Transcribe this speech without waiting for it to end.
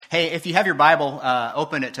Hey, if you have your Bible,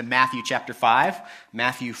 open it to Matthew chapter 5.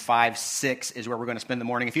 Matthew 5:6 is where we're going to spend the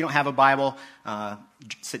morning. If you don't have a Bible,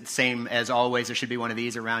 same as always, there should be one of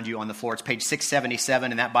these around you on the floor. It's page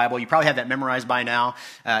 677 in that Bible. You probably have that memorized by now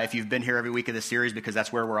if you've been here every week of the series, because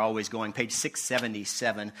that's where we're always going. Page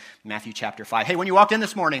 677, Matthew chapter 5. Hey, when you walked in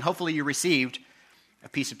this morning, hopefully you received a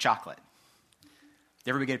piece of chocolate. Did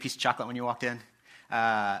everybody get a piece of chocolate when you walked in?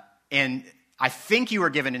 And I think you were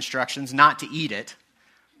given instructions not to eat it.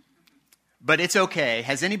 But it's okay.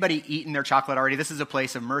 Has anybody eaten their chocolate already? This is a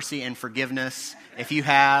place of mercy and forgiveness. If you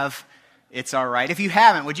have, it's all right. If you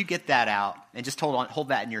haven't, would you get that out and just hold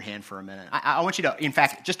that in your hand for a minute? I want you to, in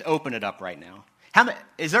fact, just open it up right now.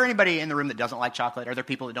 Is there anybody in the room that doesn't like chocolate? Are there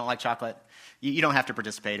people that don't like chocolate? You don't have to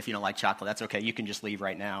participate if you don't like chocolate. That's okay. You can just leave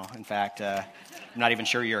right now. In fact, I'm not even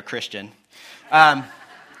sure you're a Christian.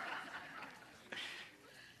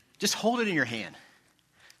 Just hold it in your hand.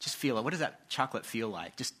 Just feel it. What does that chocolate feel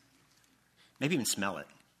like? Just maybe even smell it.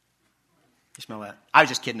 You smell that? I was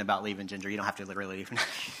just kidding about leaving, Ginger. You don't have to literally leave.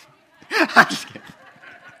 I'm just kidding.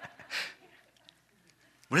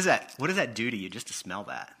 What does that do to you just to smell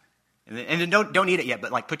that? And then don't eat it yet,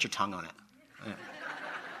 but like put your tongue on it.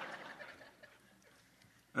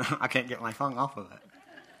 I can't get my tongue off of it.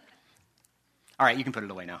 All right, you can put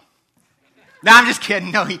it away now. No, I'm just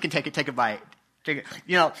kidding. No, you can take a bite. Take it.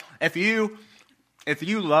 You know, if you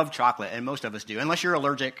love chocolate, and most of us do, unless you're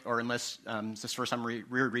allergic or unless just for some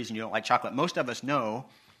weird reason you don't like chocolate, most of us know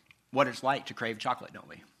what it's like to crave chocolate, don't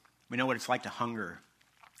we? We know what it's like to hunger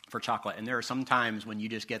for chocolate. And there are some times when you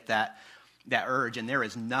just get that urge, and there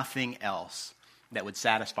is nothing else that would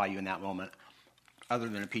satisfy you in that moment other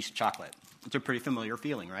than a piece of chocolate. It's a pretty familiar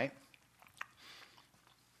feeling, right?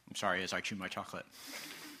 I'm sorry as I chew my chocolate.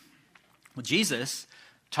 Well, Jesus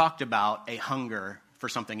talked about a hunger for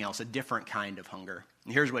something else, a different kind of hunger.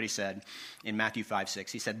 And here's what he said in Matthew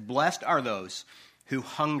 5:6. He said, "Blessed are those who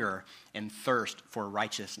hunger and thirst for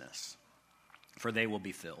righteousness, for they will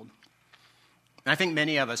be filled." And I think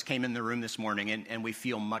many of us came in the room this morning and we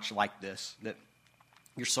feel much like this, that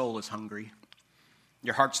your soul is hungry.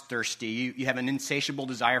 Your heart's thirsty. You have an insatiable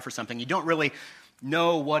desire for something. You don't really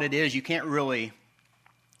know what it is. You can't really,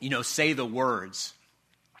 say the words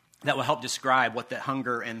that will help describe what that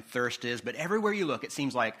hunger and thirst is. But everywhere you look, it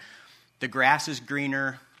seems like the grass is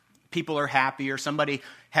greener, people are happier, somebody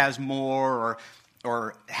has more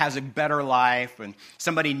or has a better life, and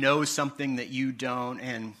somebody knows something that you don't.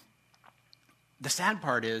 And the sad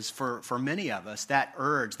part is, for many of us, that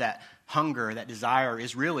urge, that hunger, that desire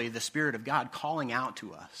is really the Spirit of God calling out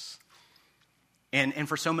to us. And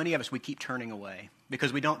for so many of us, we keep turning away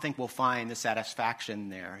because we don't think we'll find the satisfaction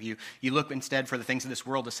there. You look instead for the things of this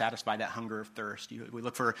world to satisfy that hunger or thirst. We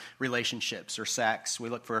look for relationships or sex. We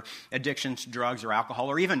look for addictions to drugs or alcohol,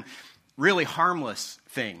 or even really harmless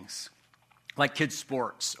things like kids'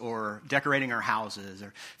 sports or decorating our houses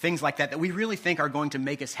or things like that we really think are going to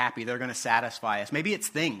make us happy. They're going to satisfy us. Maybe it's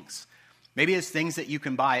things. Maybe it's things that you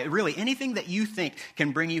can buy. Really, anything that you think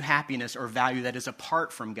can bring you happiness or value that is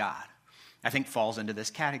apart from God, I think falls into this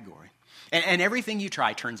category. And everything you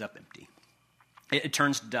try turns up empty. It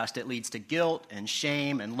turns to dust. It leads to guilt and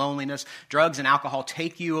shame and loneliness. Drugs and alcohol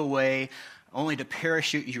take you away only to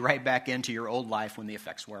parachute you right back into your old life when the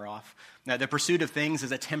effects wear off. Now, the pursuit of things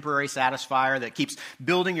is a temporary satisfier that keeps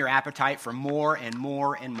building your appetite for more and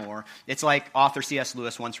more and more. It's like author C.S.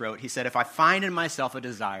 Lewis once wrote. He said, "If I find in myself a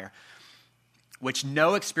desire which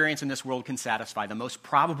no experience in this world can satisfy, the most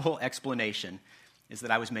probable explanation is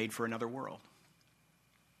that I was made for another world."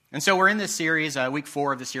 And so we're in this series, week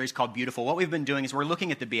 4 of the series called Beautiful. What we've been doing is we're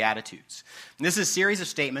looking at the Beatitudes. And this is a series of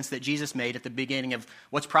statements that Jesus made at the beginning of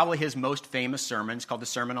what's probably his most famous sermon. It's called the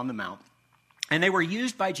Sermon on the Mount. And they were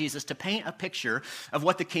used by Jesus to paint a picture of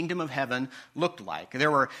what the kingdom of heaven looked like.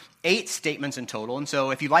 There were 8 statements in total. And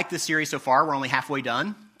so if you like this series so far, we're only halfway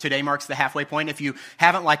done. Today marks the halfway point. If you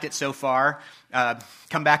haven't liked it so far,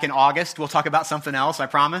 come back in August. We'll talk about something else, I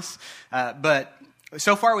promise. But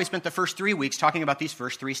so far, we spent the first 3 weeks talking about these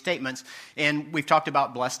first 3 statements, and we've talked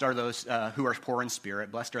about blessed are those who are poor in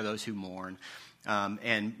spirit, blessed are those who mourn,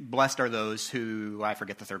 and blessed are those who, I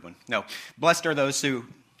forget the third one. No, blessed are those who,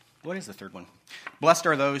 what is the third one? Blessed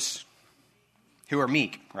are those who are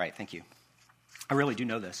meek. Right, thank you. I really do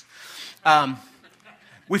know this.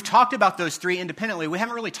 We've talked about those 3 independently. We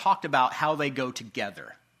haven't really talked about how they go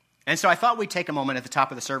together. And so I thought we'd take a moment at the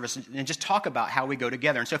top of the service and just talk about how we go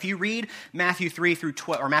together. And so if you read Matthew 3 through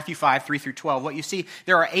 12, or Matthew 5, 3 through 12, what you see,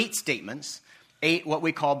 there are 8 statements, 8 what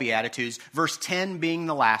we call Beatitudes, verse 10 being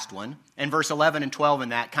the last one, and verse 11 and 12 in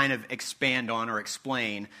that kind of expand on or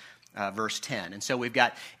explain verse 10. And so we've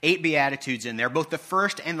got 8 Beatitudes in there. Both the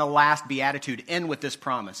first and the last Beatitude end with this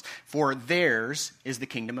promise. For theirs is the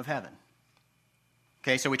kingdom of heaven.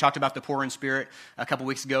 Okay, so we talked about the poor in spirit a couple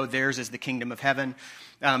weeks ago. Theirs is the kingdom of heaven.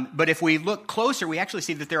 But if we look closer, we actually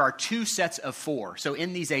see that there are 2 sets of 4. So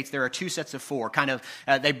in these 8s, there are 2 sets of 4. Kind of,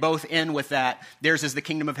 they both end with that. Theirs is the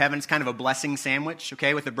kingdom of heaven. It's kind of a blessing sandwich,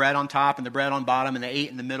 okay, with the bread on top and the bread on bottom and the 8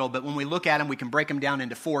 in the middle. But when we look at them, we can break them down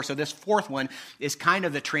into 4. So this 4th one is kind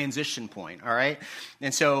of the transition point, all right?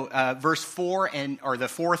 And so verse 4 or the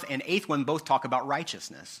 4th and 8th one both talk about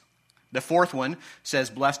righteousness. The 4th one says,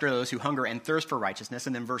 blessed are those who hunger and thirst for righteousness.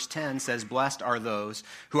 And then verse 10 says, blessed are those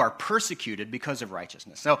who are persecuted because of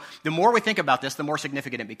righteousness. So the more we think about this, the more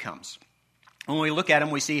significant it becomes. When we look at them,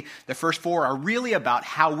 we see the first 4 are really about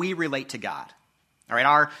how we relate to God. All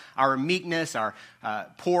right, our meekness, our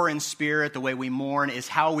poor in spirit, the way we mourn is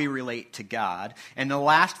how we relate to God. And the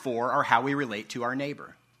last 4 are how we relate to our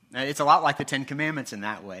neighbor. It's a lot like the 10 Commandments in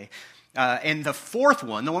that way. And the 4th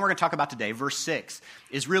one, the one we're going to talk about today, verse 6,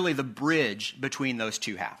 is really the bridge between those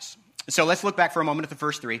 2 halves. So let's look back for a moment at the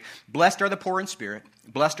first 3. Blessed are the poor in spirit,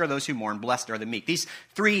 blessed are those who mourn, blessed are the meek. These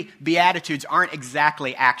 3 Beatitudes aren't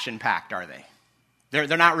exactly action-packed, are they?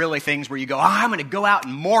 They're not really things where you go, I'm going to go out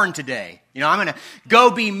and mourn today. I'm going to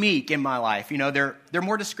go be meek in my life. They're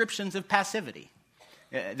more descriptions of passivity.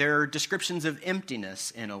 They're descriptions of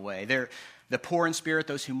emptiness in a way. They're the poor in spirit,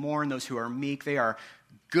 those who mourn, those who are meek. They are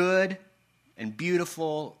good and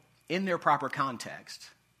beautiful in their proper context,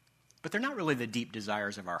 but they're not really the deep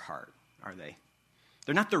desires of our heart, are they?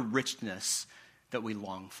 They're not the richness that we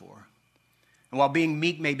long for. And while being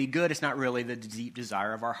meek may be good, it's not really the deep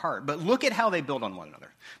desire of our heart. But look at how they build on one another.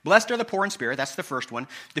 Blessed are the poor in spirit, that's the first one.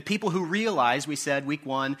 The people who realize, we said week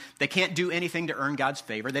 1, they can't do anything to earn God's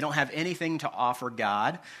favor. They don't have anything to offer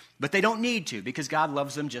God, but they don't need to because God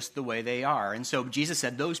loves them just the way they are. And so Jesus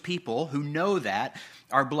said those people who know that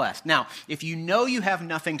are blessed. Now, if you know you have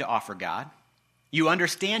nothing to offer God, you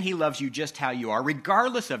understand He loves you just how you are,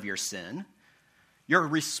 regardless of your sin, your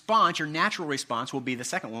response, your natural response will be, the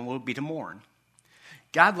second one will be to mourn.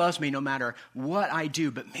 God loves me no matter what I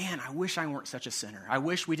do, but man, I wish I weren't such a sinner. I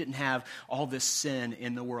wish we didn't have all this sin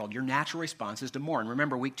in the world. Your natural response is to mourn.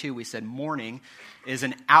 Remember, week 2, we said mourning is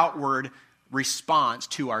an outward response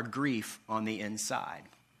to our grief on the inside.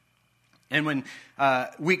 And when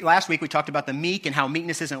last week we talked about the meek and how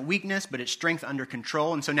meekness isn't weakness, but it's strength under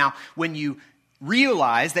control. And so now when you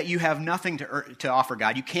realize that you have nothing to offer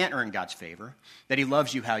God, you can't earn God's favor, that He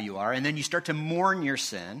loves you how you are, and then you start to mourn your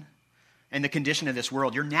sin and the condition of this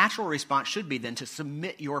world, your natural response should be then to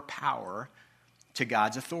submit your power to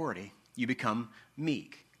God's authority. You become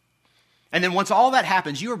meek. And then once all that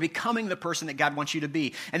happens, you are becoming the person that God wants you to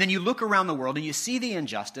be. And then you look around the world and you see the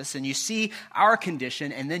injustice and you see our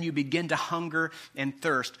condition, and then you begin to hunger and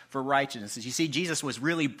thirst for righteousness. As you see, Jesus was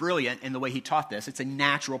really brilliant in the way He taught this. It's a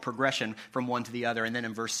natural progression from one to the other. And then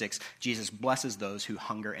in verse 6, Jesus blesses those who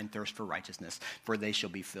hunger and thirst for righteousness, for they shall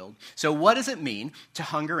be filled. So what does it mean to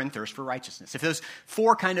hunger and thirst for righteousness? If those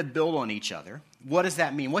 4 kind of build on each other, what does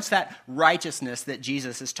that mean? What's that righteousness that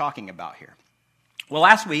Jesus is talking about here? Well,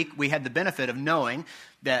 last week, we had the benefit of knowing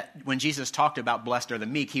that when Jesus talked about blessed are the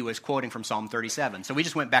meek, He was quoting from Psalm 37. So we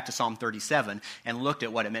just went back to Psalm 37 and looked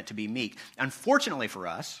at what it meant to be meek. Unfortunately for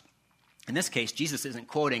us, in this case, Jesus isn't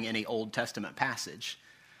quoting any Old Testament passage.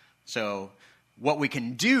 So what we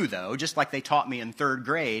can do, though, just like they taught me in 3rd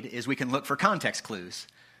grade, is we can look for context clues.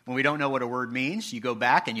 When we don't know what a word means, you go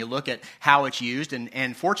back and you look at how it's used.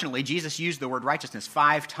 And fortunately, Jesus used the word righteousness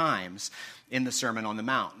 5 times in the Sermon on the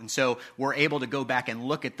Mount. And so we're able to go back and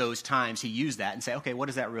look at those times He used that and say, okay, what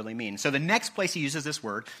does that really mean? So the next place He uses this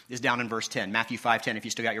word is down in verse 10, Matthew 5:10. If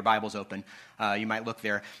you still got your Bibles open, you might look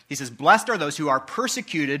there. He says, blessed are those who are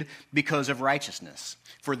persecuted because of righteousness,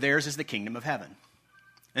 for theirs is the kingdom of heaven.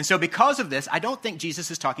 And so because of this, I don't think Jesus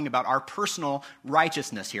is talking about our personal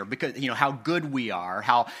righteousness here, because, how good we are,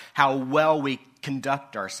 how well we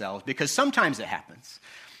conduct ourselves, because sometimes it happens.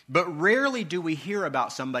 But rarely do we hear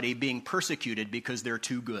about somebody being persecuted because they're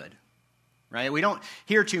too good, right? We don't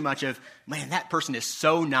hear too much of, man, that person is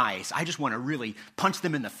so nice, I just want to really punch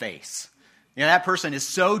them in the face. That person is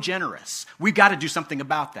so generous. We've got to do something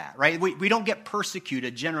about that, right? We don't get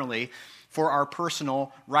persecuted generally for our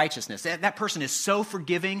personal righteousness. That person is so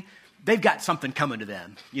forgiving, they've got something coming to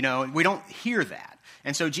them. We don't hear that.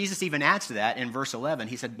 And so Jesus even adds to that in verse 11.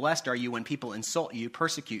 He said, blessed are you when people insult you,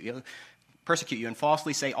 persecute you, and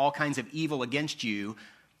falsely say all kinds of evil against you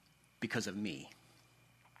because of me.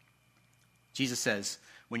 Jesus says,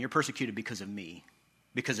 when you're persecuted because of me,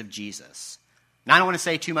 because of Jesus, Now, I don't want to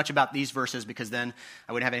say too much about these verses because then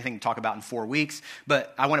I wouldn't have anything to talk about in 4 weeks.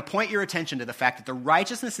 But I want to point your attention to the fact that the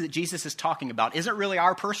righteousness that Jesus is talking about isn't really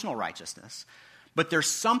our personal righteousness. But there's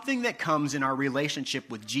something that comes in our relationship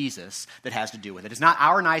with Jesus that has to do with it. It's not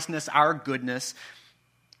our niceness, our goodness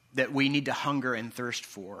that we need to hunger and thirst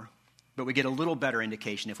for. But we get a little better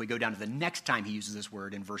indication if we go down to the next time he uses this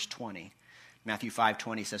word in verse 20. Matthew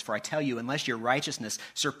 5:20 says, "For I tell you, unless your righteousness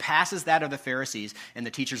surpasses that of the Pharisees and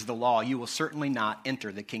the teachers of the law, you will certainly not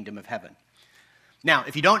enter the kingdom of heaven." Now,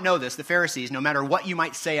 if you don't know this, the Pharisees, no matter what you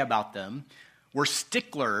might say about them, were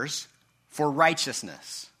sticklers for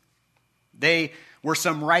righteousness. They were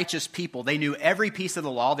some righteous people. They knew every piece of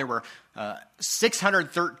the law. There were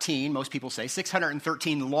 613, most people say,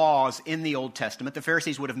 613 laws in the Old Testament. The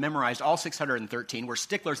Pharisees would have memorized all 613, were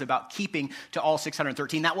sticklers about keeping to all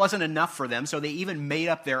 613. That wasn't enough for them, so they even made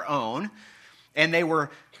up their own. And they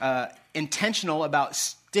were intentional about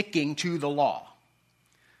sticking to the law.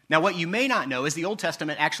 Now, what you may not know is the Old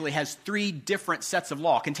Testament actually has 3 different sets of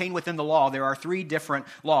law. Contained within the law, there are 3 different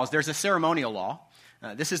laws. There's a ceremonial law.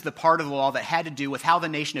 This is the part of the law that had to do with how the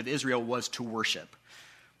nation of Israel was to worship.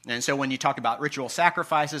 And so when you talk about ritual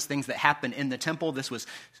sacrifices, things that happen in the temple, this was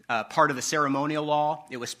part of the ceremonial law.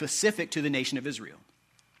 It was specific to the nation of Israel.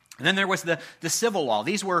 And then there was the civil law.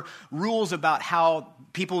 These were rules about how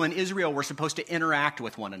people in Israel were supposed to interact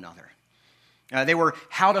with one another. They were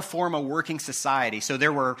how to form a working society. So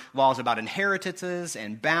there were laws about inheritances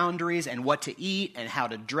and boundaries and what to eat and how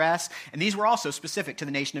to dress. And these were also specific to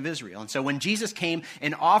the nation of Israel. And so when Jesus came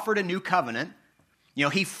and offered a new covenant,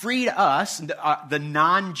 he freed us, the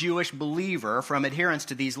non-Jewish believer, from adherence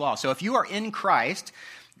to these laws. So if you are in Christ,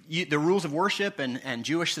 the rules of worship and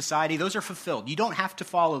Jewish society, those are fulfilled. You don't have to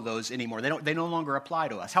follow those anymore. They no longer apply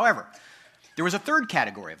to us. However, there was a third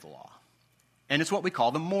category of the law, and it's what we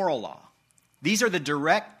call the moral law. These are the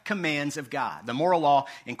direct commands of God. The moral law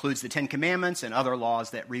includes the 10 Commandments and other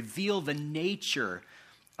laws that reveal the nature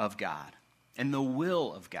of God and the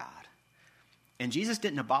will of God. And Jesus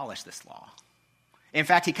didn't abolish this law. In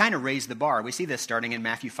fact, he kind of raised the bar. We see this starting in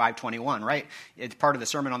Matthew 5:21, right? It's part of the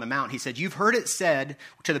Sermon on the Mount. He said, "You've heard it said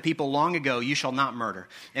to the people long ago, you shall not murder,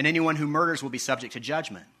 and anyone who murders will be subject to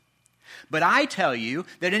judgment. But I tell you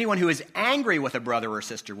that anyone who is angry with a brother or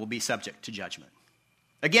sister will be subject to judgment.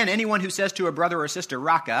 Again, anyone who says to a brother or sister,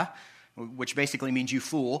 raka," which basically means you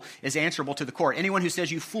fool, is answerable to the court. Anyone who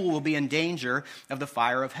says you fool will be in danger of the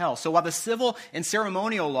fire of hell. So while the civil and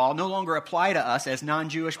ceremonial law no longer apply to us as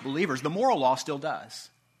non-Jewish believers, the moral law still does.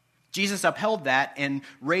 Jesus upheld that and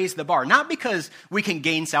raised the bar, not because we can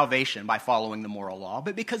gain salvation by following the moral law,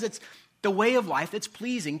 but because it's the way of life that's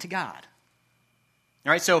pleasing to God.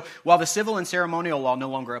 All right, so while the civil and ceremonial law no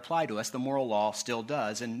longer apply to us, the moral law still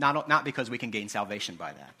does, and not because we can gain salvation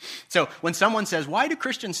by that. So when someone says, why do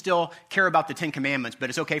Christians still care about the 10 Commandments, but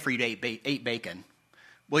it's okay for you to eat bacon?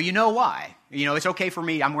 Well, you know why. It's okay for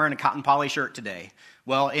me, I'm wearing a cotton poly shirt today.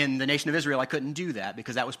 Well, in the nation of Israel, I couldn't do that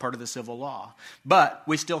because that was part of the civil law. But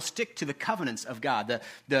we still stick to the covenants of God,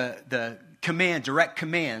 the direct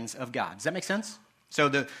commands of God. Does that make sense? So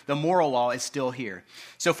the moral law is still here.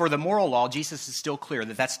 So for the moral law, Jesus is still clear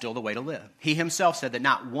that that's still the way to live. He himself said that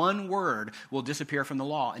not one word will disappear from the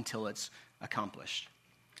law until it's accomplished.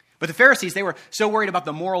 But the Pharisees, they were so worried about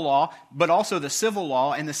the moral law, but also the civil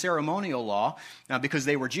law and the ceremonial law, because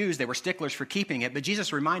they were Jews, they were sticklers for keeping it. But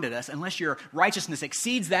Jesus reminded us, unless your righteousness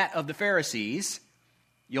exceeds that of the Pharisees,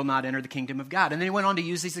 you'll not enter the kingdom of God. And then he went on to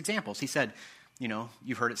use these examples. He said,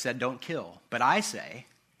 you've heard it said, don't kill. But I say,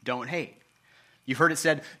 don't hate. You've heard it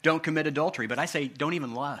said, don't commit adultery, but I say, don't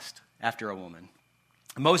even lust after a woman.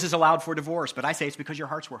 Moses allowed for divorce, but I say it's because your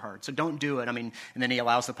hearts were hard, so don't do it. And then he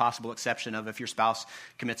allows the possible exception of if your spouse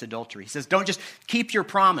commits adultery. He says, don't just keep your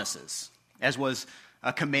promises, as was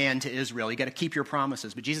a command to Israel. You got to keep your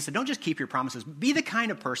promises. But Jesus said, don't just keep your promises. Be the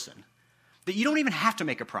kind of person that you don't even have to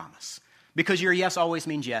make a promise, because your yes always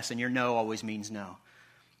means yes, and your no always means no.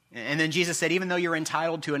 And then Jesus said, even though you're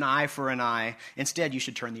entitled to an eye for an eye, instead you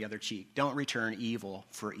should turn the other cheek. Don't return evil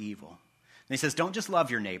for evil. And he says, don't just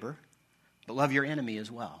love your neighbor, but love your enemy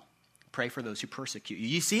as well. Pray for those who persecute you.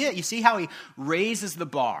 You see it? You see how he raises the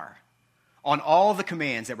bar on all the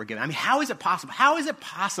commands that were given? How is it possible? How is it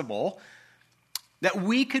possible that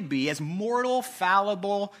we could be, as mortal,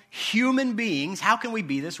 fallible human beings, how can we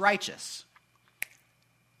be this righteous?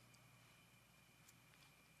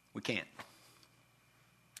 We can't.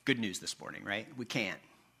 Good news this morning, right? We can't.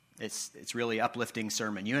 It's really uplifting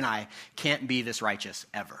sermon. You and I can't be this righteous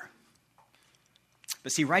ever.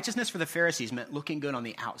 But see, righteousness for the Pharisees meant looking good on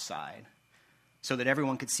the outside so that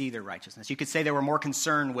everyone could see their righteousness. You could say they were more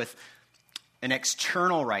concerned with an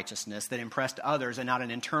external righteousness that impressed others and not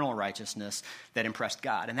an internal righteousness that impressed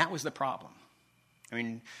God. And that was the problem. I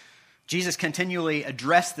mean, Jesus continually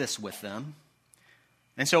addressed this with them.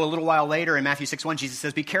 And so a little while later in Matthew 6:1, Jesus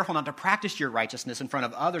says, be careful not to practice your righteousness in front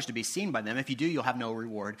of others to be seen by them. If you do, you'll have no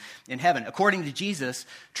reward in heaven. According to Jesus,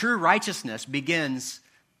 true righteousness begins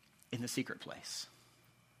in the secret place.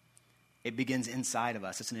 It begins inside of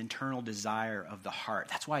us. It's an internal desire of the heart.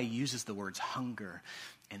 That's why he uses the words hunger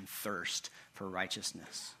and thirst for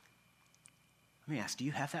righteousness. Let me ask, do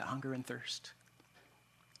you have that hunger and thirst?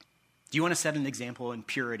 Do you want to set an example in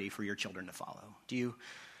purity for your children to follow? Do you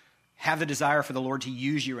have the desire for the Lord to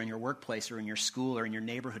use you in your workplace or in your school or in your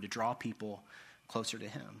neighborhood to draw people closer to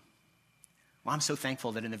him? Well, I'm so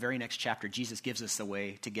thankful that in the very next chapter, Jesus gives us the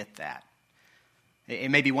way to get that.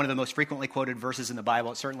 It may be one of the most frequently quoted verses in the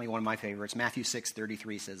Bible. It's certainly one of my favorites. Matthew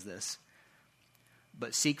 6:33 says this,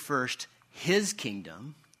 but seek first his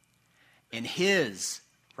kingdom and his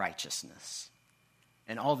righteousness,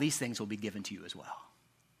 and all these things will be given to you as well.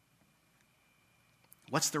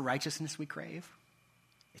 What's the righteousness we crave?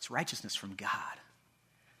 It's righteousness from God.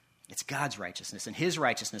 It's God's righteousness, and his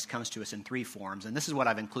righteousness comes to us in three forms, and this is what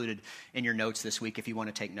I've included in your notes this week if you want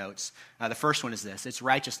to take notes. The first one is this. It's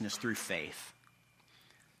righteousness through faith.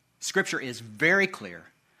 Scripture is very clear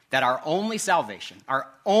that our only salvation, our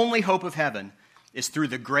only hope of heaven is through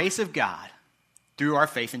the grace of God, through our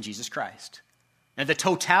faith in Jesus Christ. And the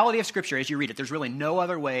totality of Scripture, as you read it, there's really no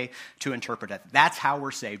other way to interpret it. That's how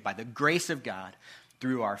we're saved, by the grace of God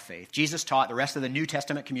through our faith. Jesus taught, the rest of the New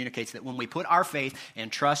Testament communicates that when we put our faith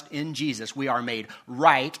and trust in Jesus, we are made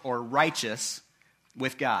right or righteous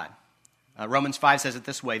with God. Romans 5 says it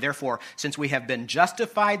this way, therefore, since we have been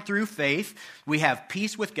justified through faith, we have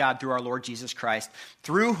peace with God through our Lord Jesus Christ,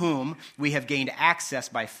 through whom we have gained access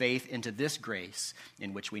by faith into this grace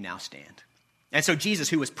in which we now stand. And so Jesus,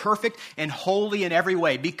 who was perfect and holy in every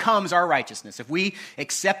way, becomes our righteousness. If we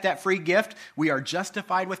accept that free gift, we are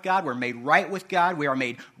justified with God, we're made right with God, we are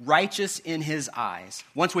made righteous in his eyes.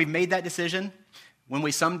 Once we've made that decision, when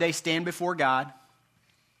we someday stand before God,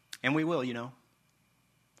 and we will,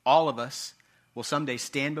 all of us will someday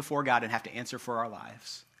stand before God and have to answer for our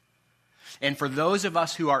lives. And for those of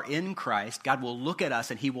us who are in Christ, God will look at us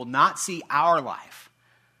and he will not see our life,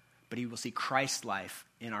 but he will see Christ's life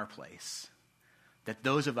in our place. That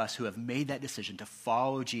those of us who have made that decision to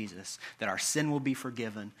follow Jesus, that our sin will be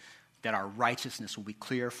forgiven, that our righteousness will be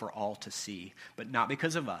clear for all to see, but not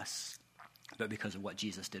because of us, but because of what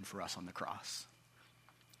Jesus did for us on the cross.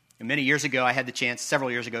 And many years ago, I had the chance,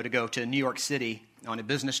 several years ago, to go to New York City on a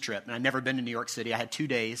business trip. And I'd never been to New York City. I had 2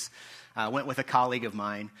 days. I went with a colleague of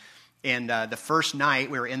mine. And the first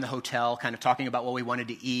night, we were in the hotel kind of talking about what we wanted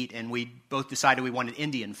to eat. And we both decided we wanted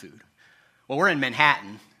Indian food. Well, we're in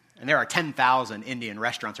Manhattan, and there are 10,000 Indian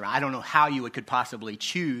restaurants around. I don't know how you could possibly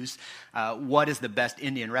choose what is the best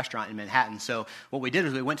Indian restaurant in Manhattan. So what we did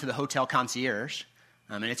was we went to the hotel concierge.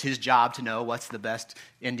 And it's his job to know what's the best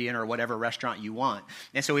Indian or whatever restaurant you want.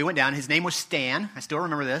 And so we went down. His name was Stan. I still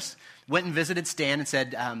remember this. Went and visited Stan and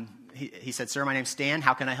said, he said, sir, my name's Stan.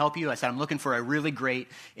 How can I help you? I said, I'm looking for a really great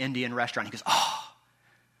Indian restaurant. He goes, oh,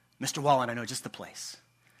 Mr. Wallen, I know just the place.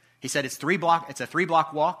 He said, it's a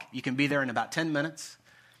 3-block walk. You can be there in about 10 minutes.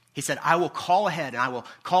 He said, I will call ahead and I will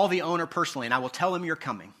call the owner personally and I will tell him you're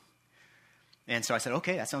coming. And so I said,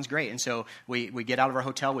 okay, that sounds great. And so we get out of our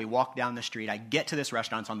hotel, we walk down the street. I get to this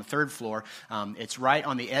restaurant. It's on the 3rd floor. It's right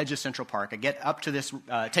on the edge of Central Park. I get up to this,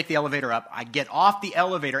 take the elevator up. I get off the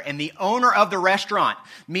elevator, and the owner of the restaurant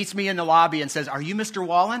meets me in the lobby and says, are you Mr.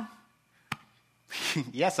 Wallen?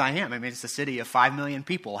 Yes, I am. I mean, it's a city of 5 million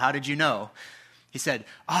people. How did you know? He said,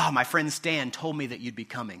 my friend Stan told me that you'd be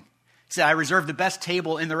coming. He said, I reserved the best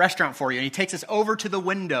table in the restaurant for you. And he takes us over to the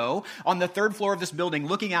window on the 3rd floor of this building,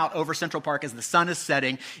 looking out over Central Park as the sun is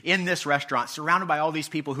setting in this restaurant, surrounded by all these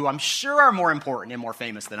people who I'm sure are more important and more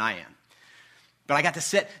famous than I am. But I got to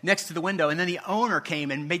sit next to the window, and then the owner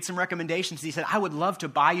came and made some recommendations. He said, I would love to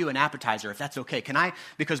buy you an appetizer if that's okay. Can I,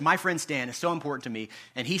 because my friend Stan is so important to me,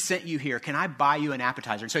 and he sent you here, can I buy you an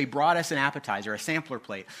appetizer? And so he brought us an appetizer, a sampler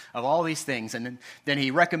plate of all these things, and then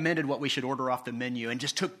he recommended what we should order off the menu and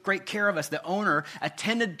just took great care of us. The owner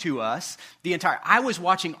attended to us I was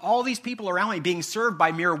watching all these people around me being served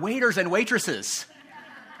by mere waiters and waitresses.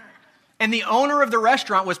 And the owner of the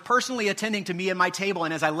restaurant was personally attending to me and my table.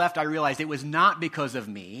 And as I left, I realized it was not because of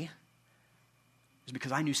me. It was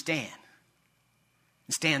because I knew Stan.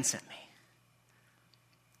 And Stan sent me.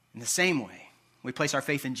 In the same way, we place our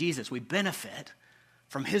faith in Jesus. We benefit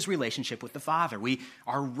from his relationship with the Father. We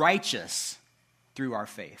are righteous through our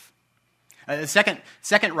faith. The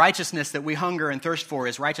second righteousness that we hunger and thirst for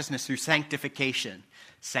is righteousness through sanctification.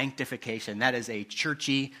 Sanctification, that is a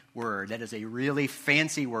churchy word. That is a really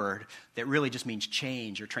fancy word that really just means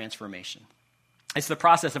change or transformation. It's the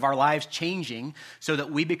process of our lives changing so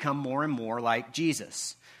that we become more and more like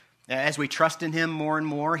Jesus. As we trust in him more and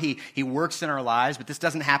more, he works in our lives, but this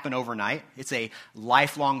doesn't happen overnight. It's a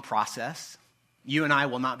lifelong process. You and I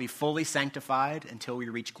will not be fully sanctified until we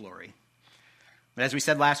reach glory. But as we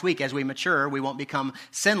said last week, as we mature, we won't become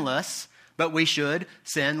sinless, but we should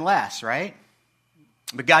sin less, right?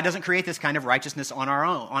 But God doesn't create this kind of righteousness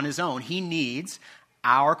on his own. He needs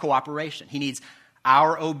our cooperation. He needs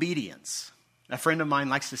our obedience. A friend of mine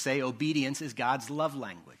likes to say obedience is God's love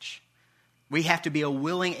language. We have to be a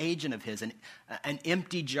willing agent of his, an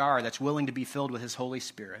empty jar that's willing to be filled with his Holy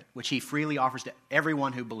Spirit, which he freely offers to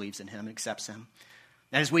everyone who believes in him and accepts him.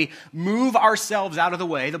 And as we move ourselves out of the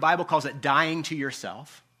way, the Bible calls it dying to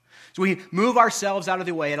yourself. So we move ourselves out of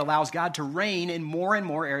the way, it allows God to reign in more and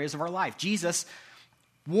more areas of our life. Jesus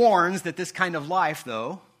warns that this kind of life,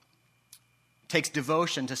 though, takes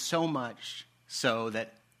devotion to so much so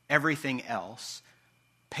that everything else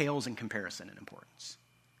pales in comparison in importance.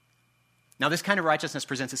 Now, this kind of righteousness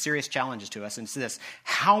presents a serious challenge to us, and it's this: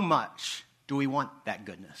 how much do we want that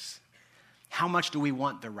goodness? How much do we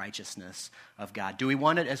want the righteousness of God? Do we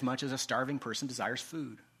want it as much as a starving person desires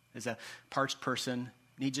food, as a parched person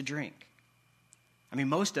needs a drink? I mean,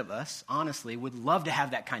 most of us, honestly, would love to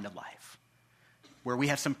have that kind of life, where we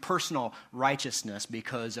have some personal righteousness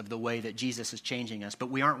because of the way that Jesus is changing us, but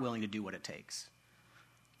we aren't willing to do what it takes.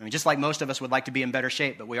 I mean, just like most of us would like to be in better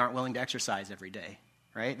shape, but we aren't willing to exercise every day.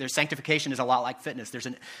 Right? Their sanctification is a lot like fitness. There's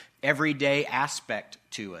an everyday aspect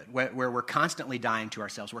to it where we're constantly dying to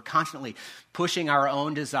ourselves. We're constantly pushing our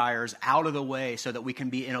own desires out of the way so that we can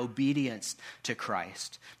be in obedience to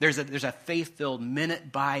Christ. There's a faith-filled,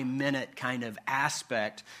 minute-by-minute kind of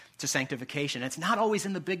aspect to sanctification. It's not always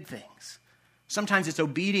in the big things. Sometimes it's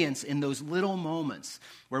obedience in those little moments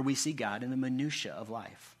where we see God in the minutia of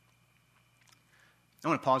life. I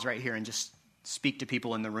want to pause right here and just speak to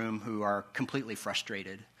people in the room who are completely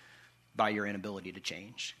frustrated by your inability to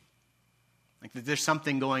change. Like there's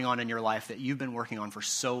something going on in your life that you've been working on for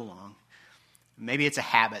so long. Maybe it's a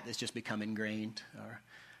habit that's just become ingrained, or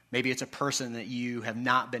maybe it's a person that you have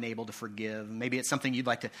not been able to forgive. Maybe it's something you'd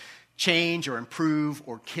like to change or improve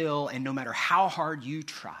or kill, and no matter how hard you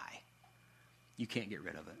try, you can't get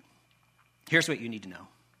rid of it. Here's what you need to know.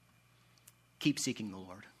 Keep seeking the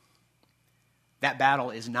Lord. That battle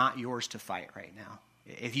is not yours to fight right now.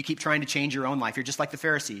 If you keep trying to change your own life, you're just like the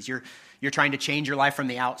Pharisees. You're trying to change your life from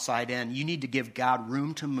the outside in. You need to give God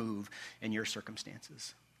room to move in your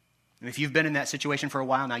circumstances. And if you've been in that situation for a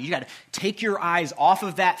while now, you got to take your eyes off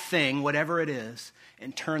of that thing, whatever it is,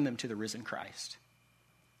 and turn them to the risen Christ.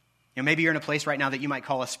 You know, maybe you're in a place right now that you might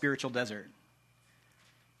call a spiritual desert.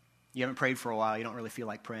 You haven't prayed for a while. You don't really feel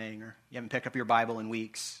like praying, or you haven't picked up your Bible in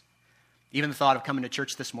weeks. Even the thought of coming to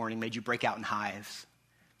church this morning made you break out in hives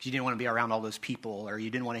because you didn't want to be around all those people, or you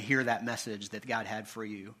didn't want to hear that message that God had for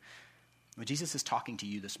you. Well, Jesus is talking to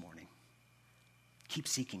you this morning. Keep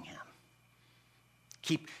seeking him.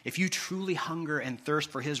 If you truly hunger and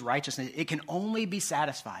thirst for his righteousness, it can only be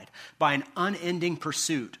satisfied by an unending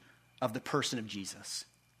pursuit of the person of Jesus.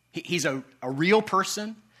 He's a real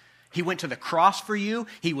person. He went to the cross for you.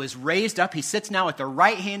 He was raised up. He sits now at the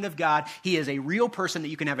right hand of God. He is a real person that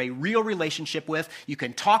you can have a real relationship with. You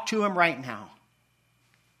can talk to him right now.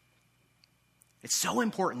 It's so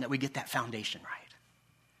important that we get that foundation right.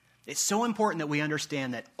 It's so important that we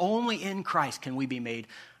understand that only in Christ can we be made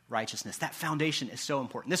righteousness. That foundation is so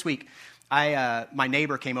important. This week, my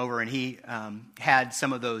neighbor came over and he had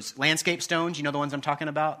some of those landscape stones. You know the ones I'm talking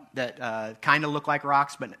about that kind of look like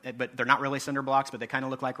rocks, but they're not really cinder blocks, but they kind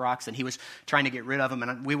of look like rocks. And he was trying to get rid of them,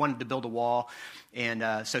 and we wanted to build a wall.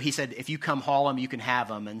 And so he said, if you come haul them, you can have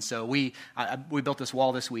them. And so we built this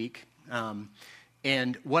wall this week.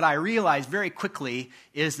 And what I realized very quickly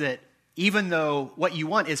is that even though what you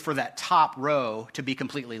want is for that top row to be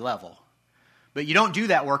completely level, but you don't do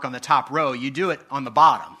that work on the top row, you do it on the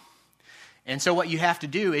bottom. And so what you have to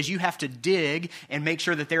do is you have to dig and make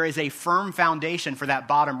sure that there is a firm foundation for that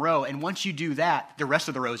bottom row. And once you do that, the rest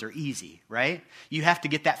of the rows are easy, right? You have to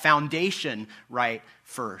get that foundation right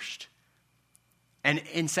first. And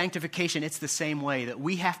in sanctification, it's the same way, that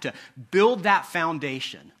we have to build that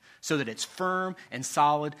foundation so that it's firm and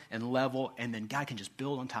solid and level, and then God can just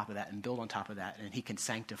build on top of that and build on top of that, and he can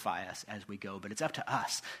sanctify us as we go. But it's up to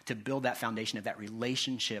us to build that foundation of that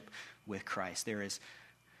relationship with Christ.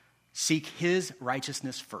 Seek his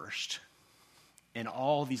righteousness first, and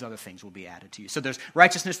all these other things will be added to you. So there's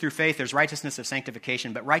righteousness through faith, there's righteousness of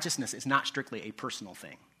sanctification, but righteousness is not strictly a personal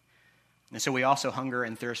thing. And so we also hunger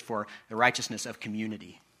and thirst for the righteousness of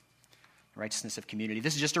community. Righteousness of community.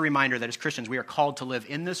 This is just a reminder that as Christians, we are called to live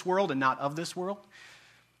in this world and not of this world.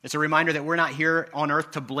 It's a reminder that we're not here on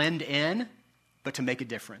earth to blend in, but to make a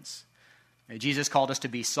difference. Jesus called us to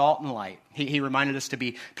be salt and light. He reminded us to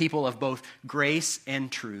be people of both grace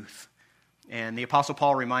and truth. And the Apostle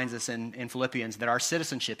Paul reminds us in Philippians that our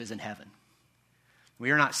citizenship is in heaven. We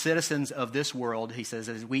are not citizens of this world, he says,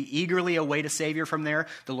 as we eagerly await a Savior from there,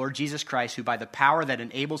 the Lord Jesus Christ, who by the power that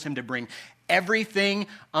enables him to bring everything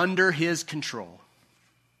under his control.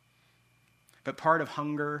 But part of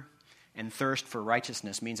hunger and thirst for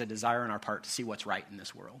righteousness means a desire on our part to see what's right in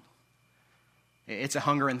this world. It's a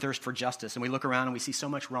hunger and thirst for justice. And we look around and we see so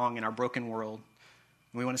much wrong in our broken world.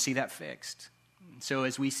 And we want to see that fixed. So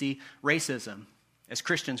as we see racism, as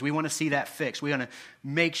Christians, we want to see that fixed. We want to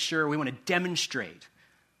make sure, we want to demonstrate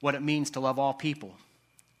what it means to love all people.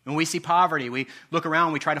 When we see poverty, we look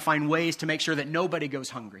around, we try to find ways to make sure that nobody goes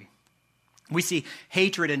hungry. We see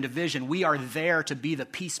hatred and division. We are there to be the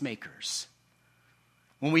peacemakers.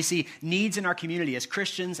 When we see needs in our community as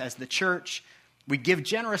Christians, as the church, we give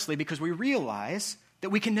generously because we realize that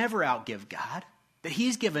we can never outgive God, that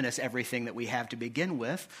he's given us everything that we have to begin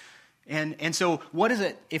with. And so what is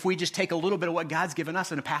it if we just take a little bit of what God's given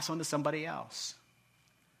us and pass on to somebody else?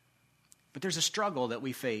 But there's a struggle that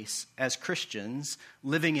we face as Christians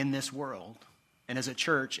living in this world and as a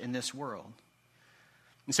church in this world.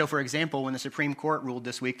 And so, for example, when the Supreme Court ruled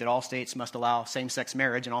this week that all states must allow same-sex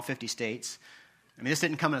marriage in all 50 states, I mean, this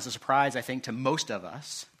didn't come as a surprise, I think, to most of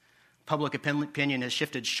us. Public opinion has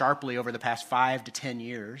shifted sharply over the past 5 to 10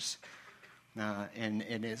 years in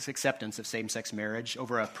its acceptance of same-sex marriage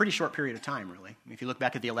over a pretty short period of time, really. I mean, if you look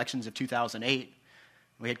back at the elections of 2008,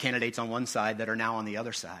 we had candidates on one side that are now on the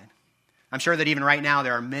other side. I'm sure that even right now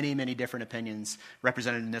there are many, many different opinions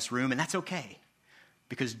represented in this room, and that's okay,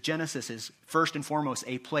 because Genesis is first and foremost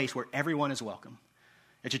a place where everyone is welcome.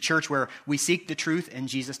 It's a church where we seek the truth and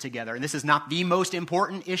Jesus together. And this is not the most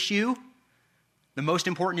important issue. The most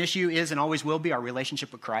important issue is and always will be our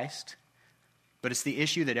relationship with Christ. But it's the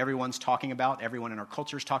issue that everyone's talking about, everyone in our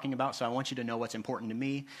culture is talking about. So I want you to know what's important to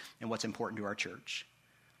me and what's important to our church.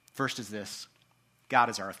 First is this: God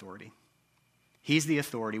is our authority. He's the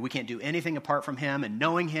authority. We can't do anything apart from him and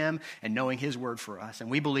knowing his word for us. And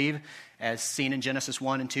we believe, as seen in Genesis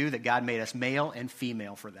 1 and 2, that God made us male and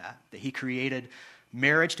female for that. That he created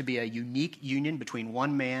marriage to be a unique union between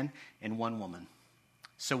one man and one woman.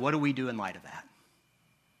 So what do we do in light of that?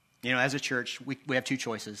 You know, as a church, we have three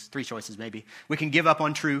choices maybe. We can give up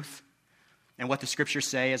on truth and what the scriptures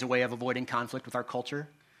say as a way of avoiding conflict with our culture.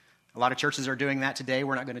 A lot of churches are doing that today.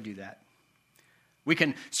 We're not going to do that. We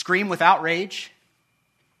can scream with outrage.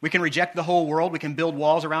 We can reject the whole world. We can build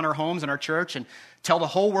walls around our homes and our church and tell the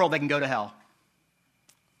whole world they can go to hell.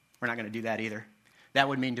 We're not going to do that either. That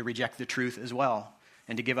would mean to reject the truth as well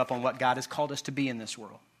and to give up on what God has called us to be in this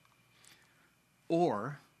world.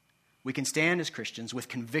 Or we can stand as Christians with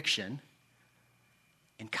conviction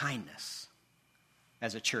and kindness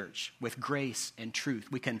as a church, with grace and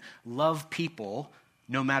truth. We can love people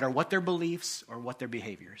no matter what their beliefs or what their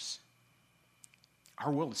behaviors.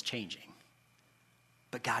 Our world is changing,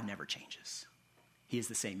 but God never changes. He is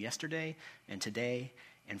the same yesterday and today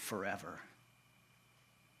and forever.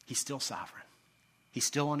 He's still sovereign. He's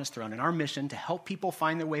still on his throne, and our mission to help people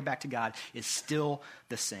find their way back to God is still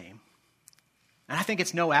the same. And I think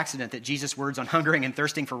it's no accident that Jesus' words on hungering and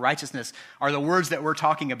thirsting for righteousness are the words that we're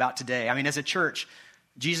talking about today. I mean, as a church,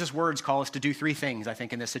 Jesus' words call us to do three things, I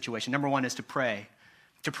think, in this situation. Number one is to pray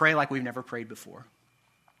like we've never prayed before.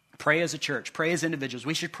 Pray as a church, pray as individuals.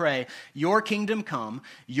 We should pray, your kingdom come,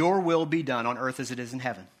 your will be done on earth as it is in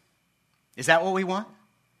heaven. Is that what we want?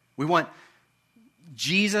 We want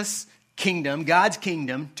Jesus' kingdom, God's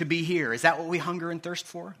kingdom, to be here. Is that what we hunger and thirst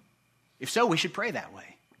for? If so, we should pray that way.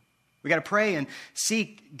 We got to pray and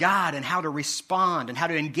seek God and how to respond and how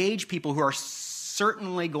to engage people who are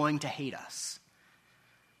certainly going to hate us.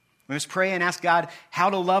 We must pray and ask God how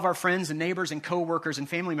to love our friends and neighbors and coworkers and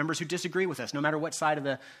family members who disagree with us, no matter what side of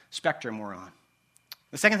the spectrum we're on.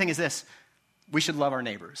 The second thing is this: we should love our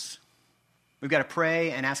neighbors. We've got to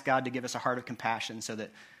pray and ask God to give us a heart of compassion so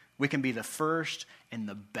that we can be the first and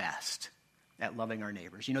the best at loving our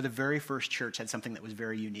neighbors. You know, the very first church had something that was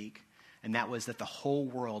very unique, and that was that the whole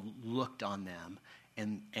world looked on them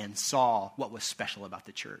and saw what was special about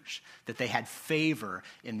the church, that they had favor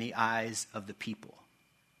in the eyes of the people.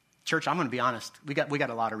 Church, I'm going to be honest, we got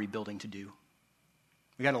a lot of rebuilding to do.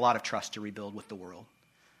 We got a lot of trust to rebuild with the world.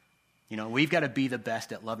 We've got to be the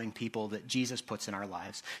best at loving people that Jesus puts in our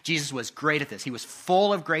lives. Jesus was great at this. He was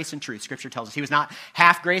full of grace and truth. Scripture tells us he was not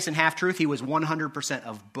half grace and half truth. He was 100%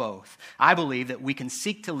 of both. I believe that we can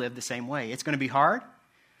seek to live the same way. It's going to be hard,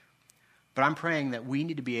 but I'm praying that we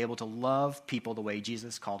need to be able to love people the way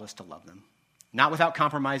Jesus called us to love them, not without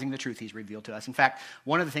compromising the truth he's revealed to us. In fact,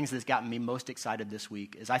 one of the things that's gotten me most excited this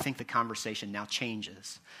week is I think the conversation now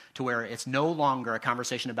changes to where it's no longer a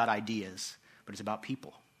conversation about ideas, but it's about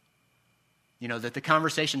people. That the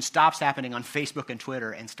conversation stops happening on Facebook and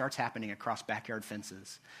Twitter and starts happening across backyard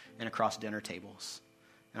fences and across dinner tables.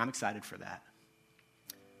 And I'm excited for that.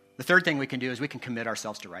 The third thing we can do is we can commit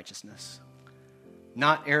ourselves to righteousness.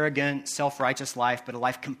 Not arrogant, self-righteous life, but a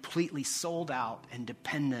life completely sold out and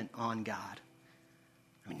dependent on God.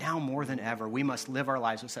 Now more than ever, we must live our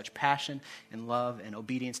lives with such passion and love and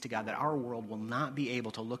obedience to God that our world will not be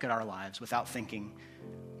able to look at our lives without thinking,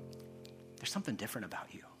 there's something different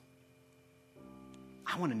about you.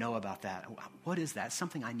 I want to know about that. What is that?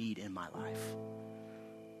 Something I need in my life.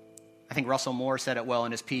 I think Russell Moore said it well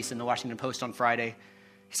in his piece in the Washington Post on Friday.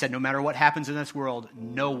 He said, no matter what happens in this world,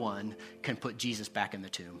 no one can put Jesus back in the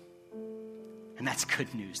tomb. And that's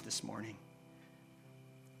good news this morning.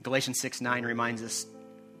 Galatians 6:9 reminds us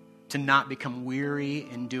to not become weary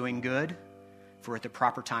in doing good, for at the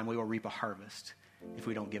proper time we will reap a harvest if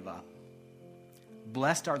we don't give up.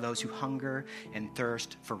 Blessed are those who hunger and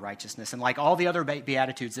thirst for righteousness. And like all the other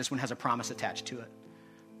Beatitudes, this one has a promise attached to it,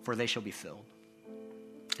 for they shall be filled.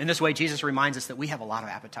 In this way, Jesus reminds us that we have a lot of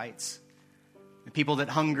appetites. The people that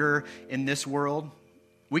hunger in this world,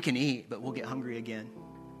 we can eat, but we'll get hungry again.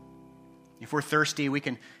 If we're thirsty, we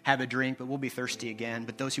can have a drink, but we'll be thirsty again.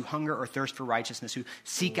 But those who hunger or thirst for righteousness, who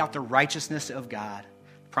seek out the righteousness of God,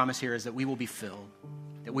 the promise here is that we will be filled,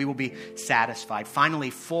 that we will be satisfied, finally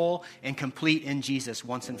full and complete in Jesus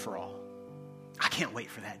once and for all. I can't wait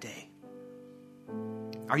for that day.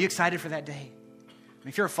 Are you excited for that day?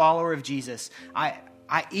 If you're a follower of Jesus, I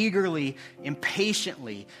eagerly,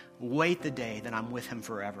 impatiently wait the day that I'm with him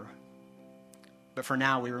forever. But for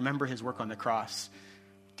now, we remember his work on the cross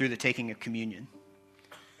through the taking of communion.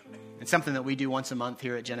 It's something that we do once a month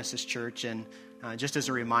here at Genesis Church. And just as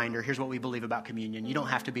a reminder, here's what we believe about communion. You don't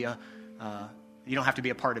have to be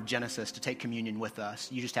a part of Genesis to take communion with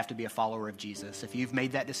us. You just have to be a follower of Jesus. If you've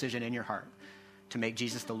made that decision in your heart to make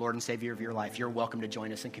Jesus the Lord and Savior of your life, you're welcome to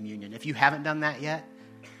join us in communion. If you haven't done that yet,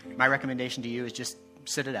 my recommendation to you is just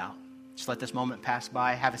sit it out. Just let this moment pass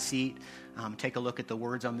by, have a seat, take a look at the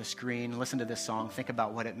words on the screen, listen to this song, think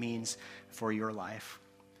about what it means for your life.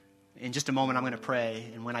 In just a moment, I'm going to pray,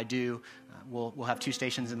 and when I do, we'll have 2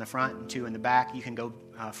 stations in the front and 2 in the back. You can go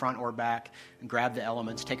front or back and grab the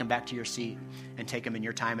elements, take them back to your seat, and take them in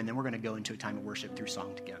your time, and then we're going to go into a time of worship through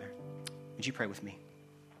song together. Would you pray with me?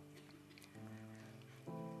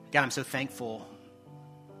 God, I'm so thankful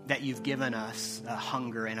that you've given us a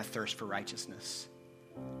hunger and a thirst for righteousness.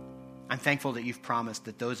 I'm thankful that you've promised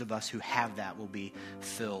that those of us who have that will be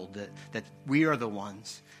filled, that we are the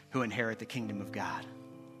ones who inherit the kingdom of God.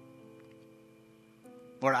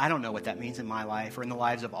 Lord, I don't know what that means in my life or in the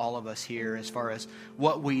lives of all of us here as far as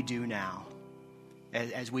what we do now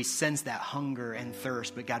as we sense that hunger and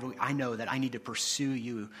thirst. But God, I know that I need to pursue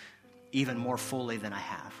you even more fully than I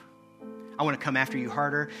have. I want to come after you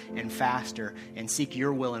harder and faster and seek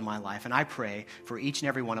your will in my life. And I pray for each and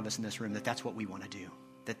every one of us in this room that that's what we want to do.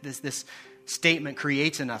 That this statement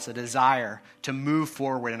creates in us a desire to move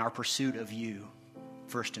forward in our pursuit of you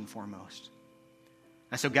first and foremost.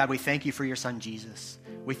 And so, God, we thank you for your son, Jesus.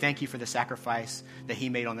 We thank you for the sacrifice that he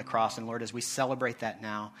made on the cross. And Lord, as we celebrate that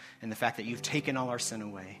now and the fact that you've taken all our sin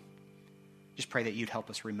away, just pray that you'd help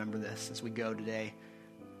us remember this as we go today,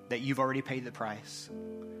 that you've already paid the price,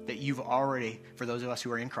 that you've already, for those of us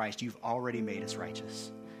who are in Christ, you've already made us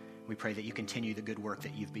righteous. We pray that you continue the good work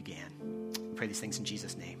that you've began. We pray these things in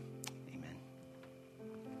Jesus' name.